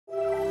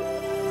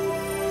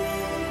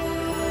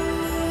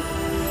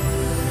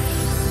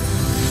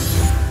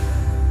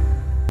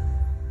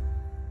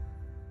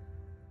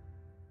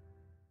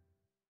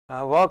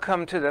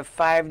Welcome to the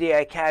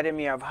 5D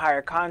Academy of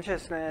Higher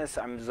Consciousness.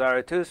 I'm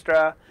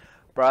Zarathustra,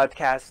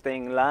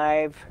 broadcasting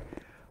live.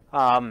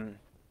 And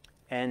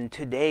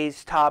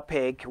today's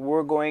topic,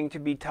 we're going to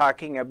be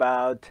talking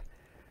about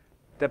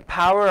the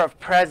power of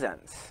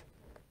presence,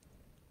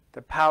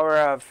 the power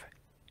of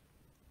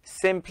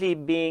simply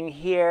being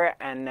here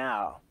and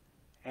now,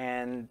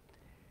 and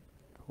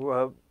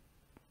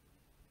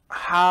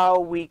how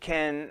we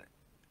can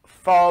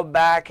fall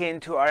back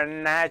into our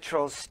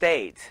natural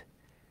state.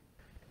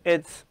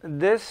 It's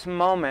this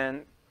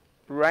moment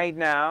right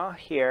now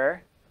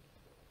here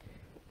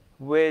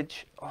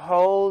which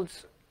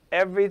holds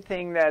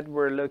everything that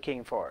we're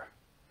looking for.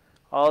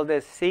 All the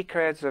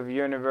secrets of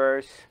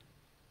universe,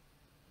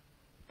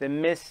 the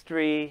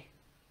mystery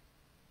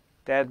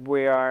that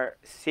we are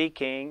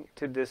seeking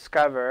to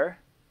discover,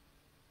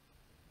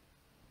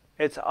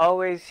 it's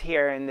always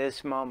here in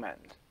this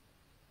moment.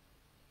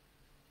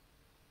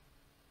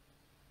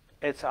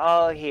 It's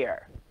all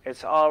here.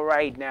 It's all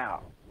right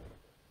now.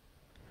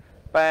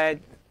 But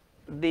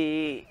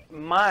the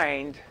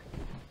mind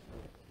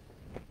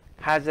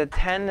has a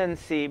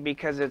tendency,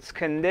 because it's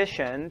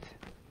conditioned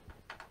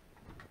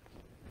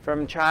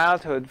from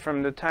childhood,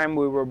 from the time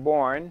we were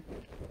born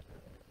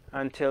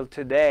until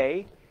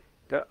today,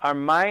 our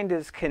mind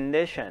is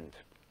conditioned.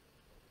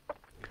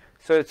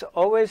 So it's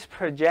always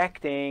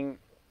projecting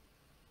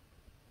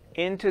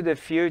into the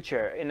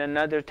future in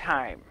another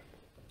time.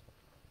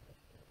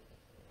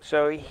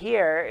 So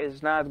here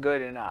is not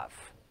good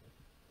enough.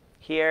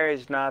 Here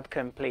is not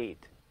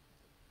complete.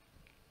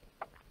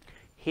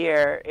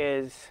 Here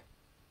is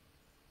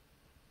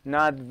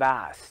not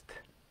vast.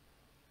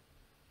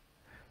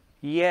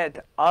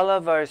 Yet all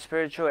of our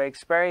spiritual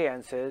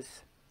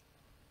experiences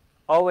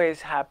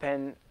always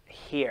happen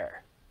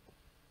here.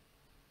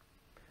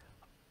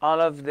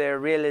 All of the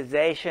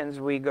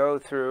realizations we go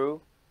through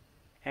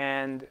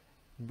and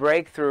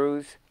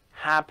breakthroughs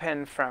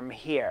happen from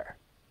here.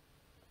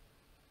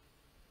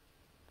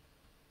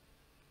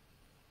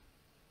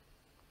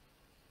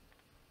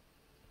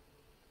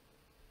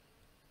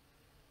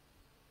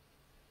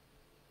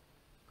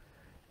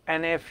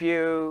 And if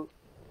you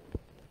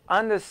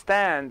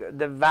understand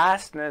the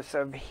vastness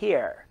of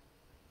here,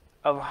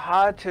 of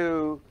how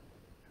to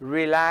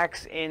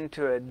relax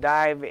into it,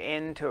 dive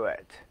into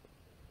it,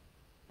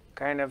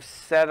 kind of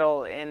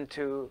settle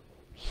into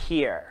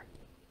here.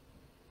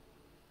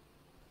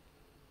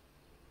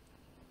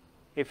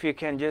 If you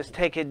can just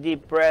take a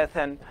deep breath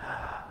and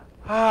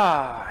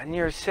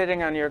you're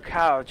sitting on your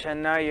couch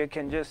and now you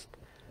can just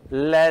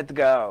let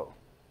go.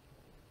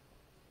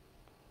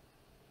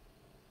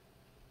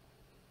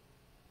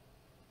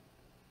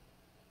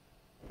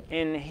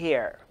 In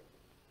here.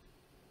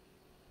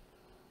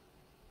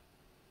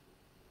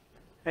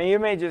 And you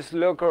may just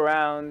look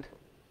around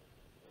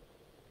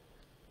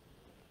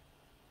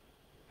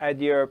at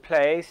your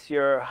place,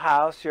 your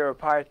house, your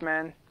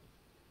apartment.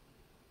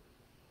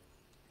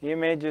 You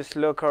may just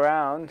look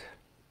around.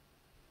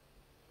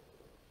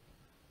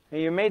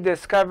 And you may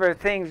discover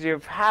things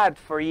you've had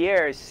for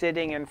years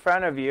sitting in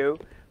front of you,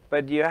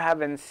 but you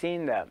haven't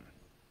seen them.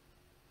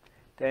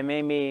 They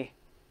may be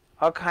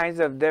all kinds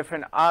of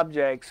different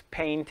objects,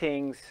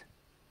 paintings,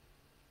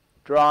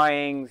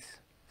 drawings,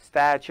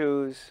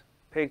 statues,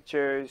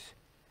 pictures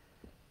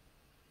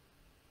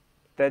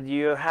that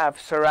you have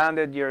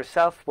surrounded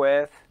yourself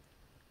with,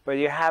 but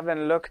you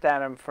haven't looked at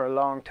them for a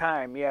long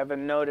time. You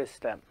haven't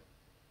noticed them.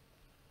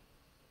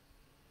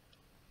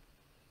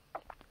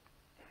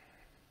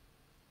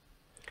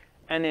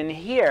 And in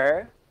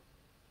here,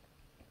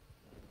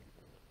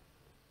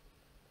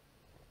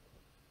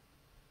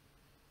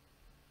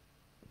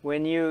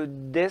 when you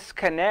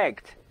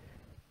disconnect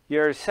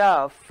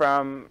yourself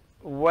from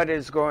what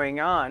is going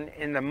on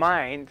in the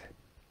mind,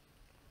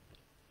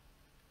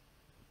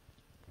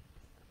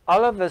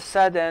 all of a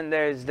sudden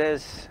there's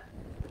this,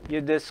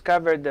 you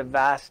discover the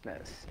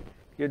vastness.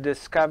 You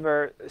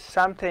discover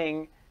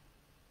something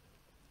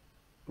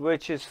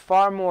which is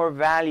far more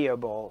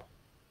valuable,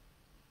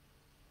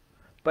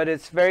 but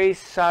it's very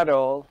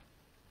subtle.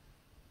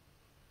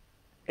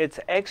 It's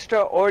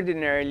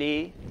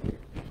extraordinarily,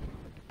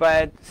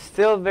 but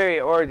still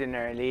very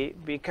ordinarily,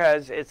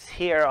 because it's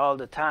here all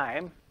the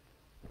time.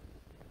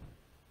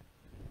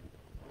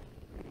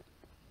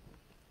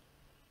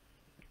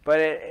 But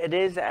it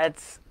is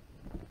at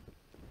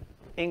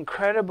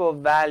incredible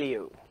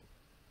value.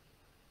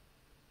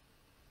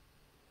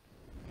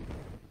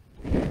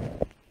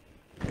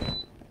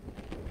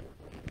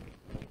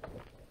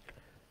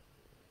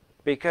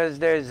 Because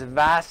there's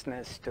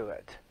vastness to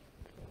it.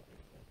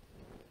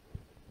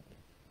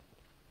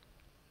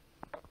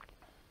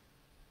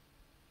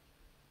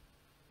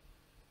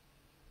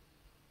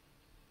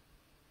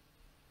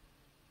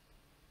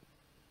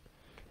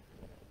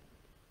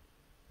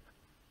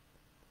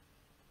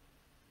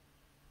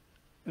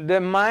 The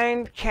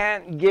mind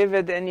can't give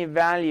it any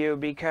value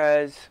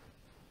because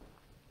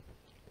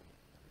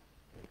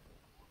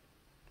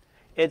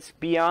it's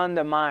beyond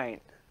the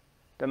mind.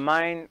 The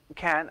mind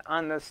can't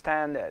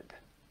understand it.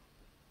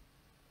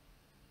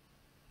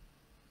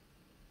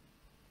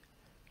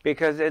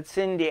 because it's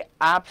in the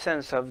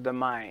absence of the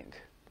mind.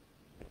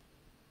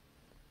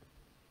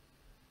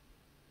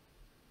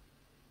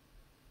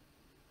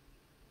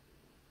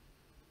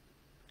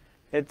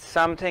 It's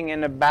something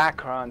in the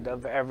background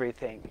of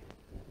everything.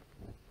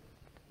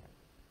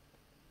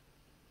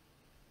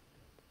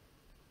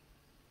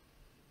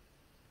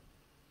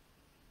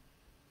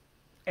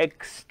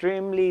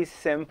 Extremely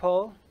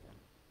simple,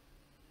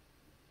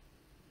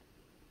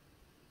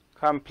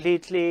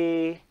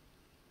 completely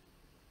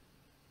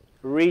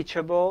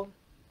reachable.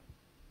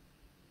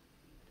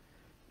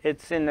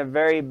 It's in the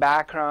very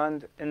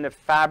background, in the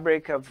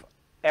fabric of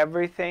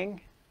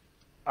everything,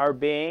 our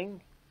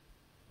being.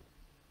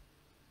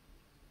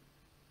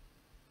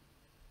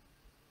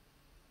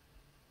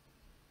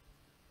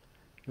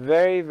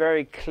 Very,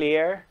 very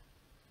clear.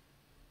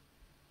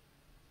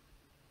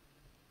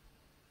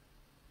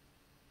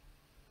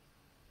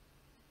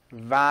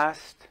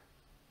 Vast.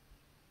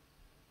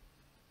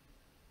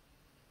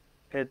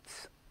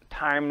 It's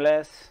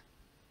timeless.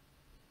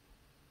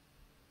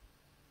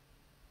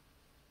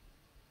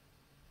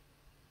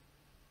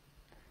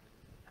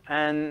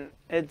 And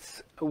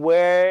it's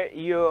where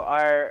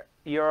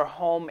your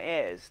home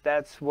is.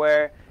 That's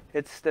where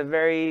it's the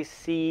very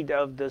seed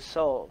of the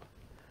soul,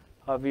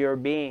 of your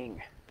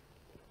being.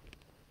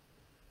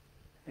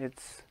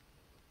 It's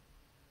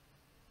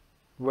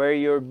where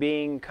your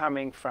being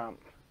coming from.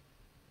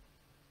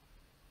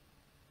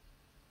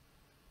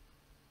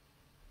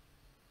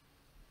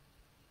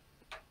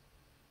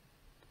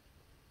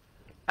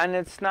 And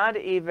it's not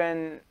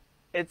even,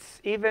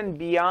 it's even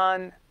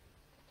beyond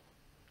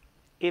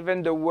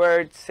even the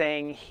word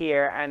saying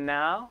here and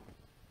now.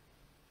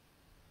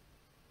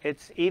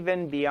 It's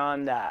even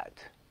beyond that.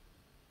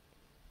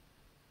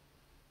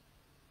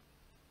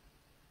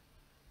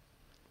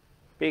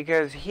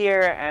 Because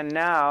here and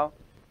now,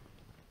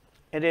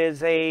 it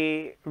is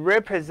a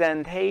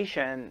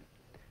representation,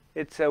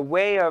 it's a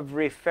way of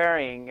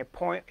referring,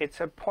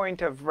 it's a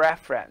point of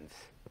reference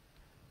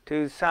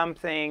to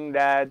something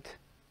that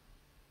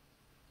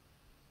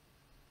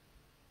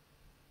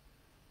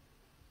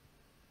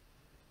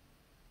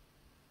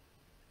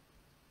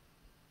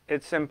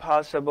it's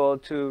impossible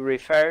to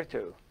refer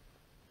to.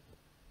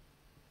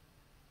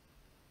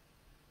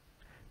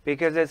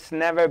 Because it's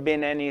never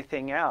been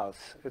anything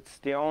else. It's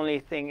the only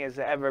thing it's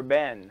ever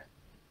been.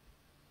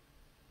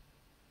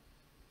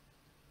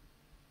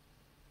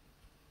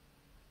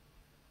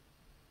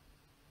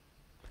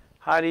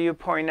 How do you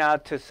point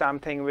out to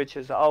something which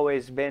has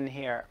always been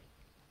here?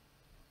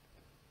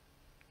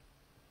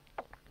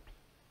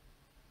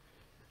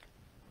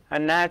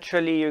 And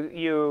naturally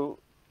you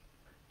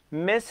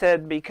miss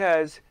it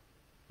because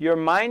your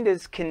mind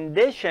is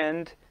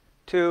conditioned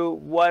to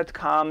what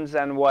comes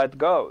and what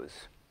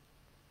goes.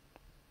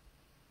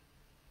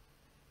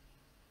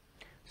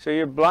 So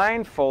you're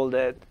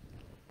blindfolded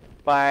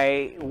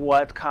by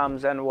what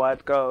comes and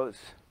what goes.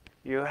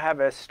 You have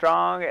a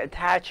strong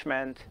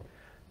attachment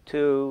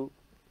to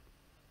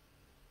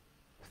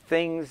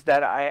things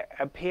that are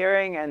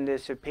appearing and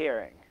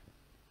disappearing.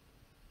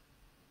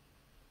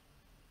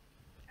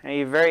 And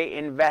you're very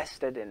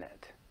invested in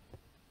it.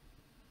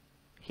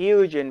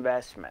 Huge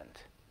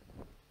investment.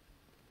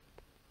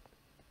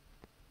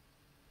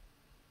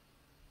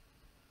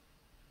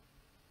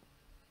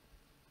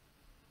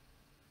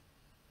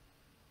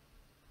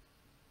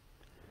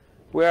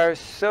 We are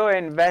so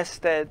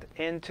invested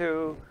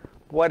into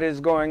what is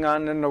going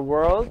on in the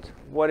world,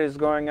 what is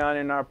going on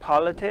in our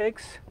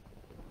politics,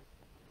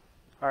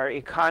 our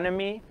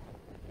economy.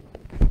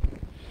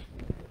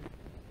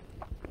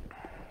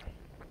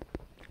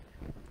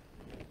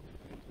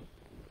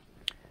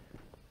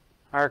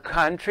 Our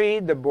country,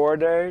 the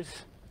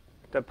borders,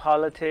 the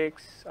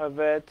politics of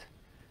it,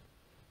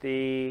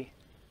 the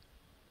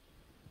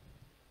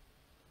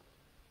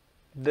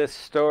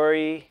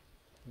story,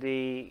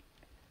 the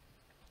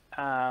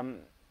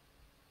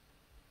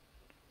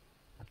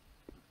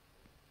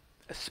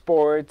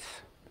sports,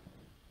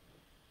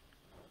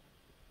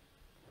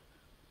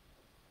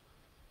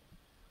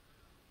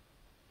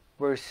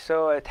 we're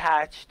so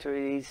attached to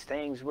these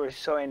things, we're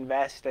so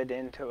invested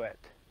into it.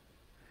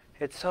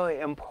 It's so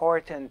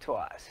important to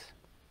us.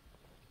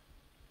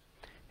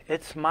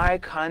 It's my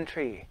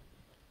country.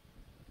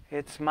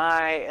 It's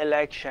my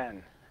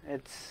election.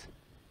 It's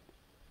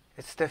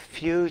the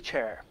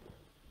future.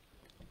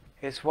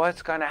 It's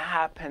what's going to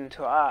happen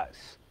to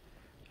us.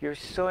 You're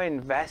so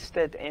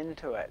invested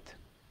into it.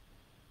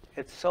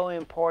 It's so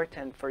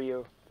important for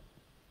you.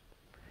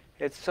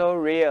 It's so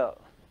real.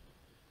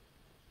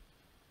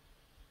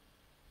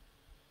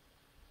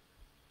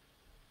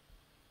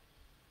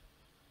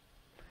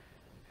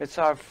 It's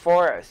our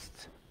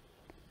forests.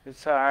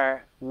 It's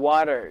our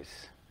waters.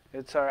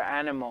 It's our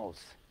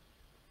animals.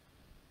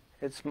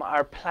 It's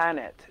our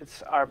planet.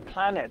 Our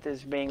planet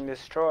is being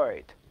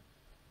destroyed.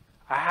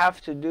 I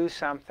have to do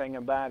something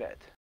about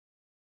it.